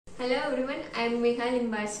Hello everyone, I am Meha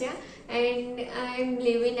Limbasiya and I am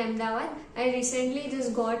living in Ahmedabad. I recently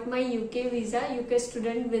just got my UK visa, UK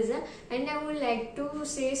student visa, and I would like to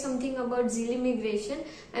say something about Zeal Immigration.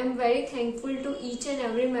 I am very thankful to each and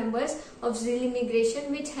every members of Zeal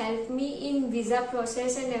Immigration which helped me in visa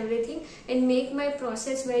process and everything and make my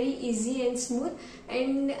process very easy and smooth.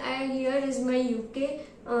 And here is my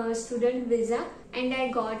UK student visa, and I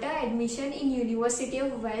got a admission in University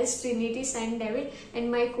of Wales Trinity St David,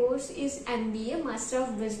 and my course is MBA Master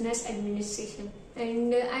of Business Administration.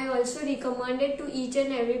 And I also recommended to each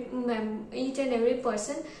and every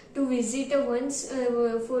person to visit once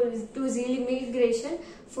to Zeal Immigration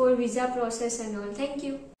for visa process and all. Thank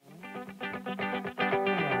you.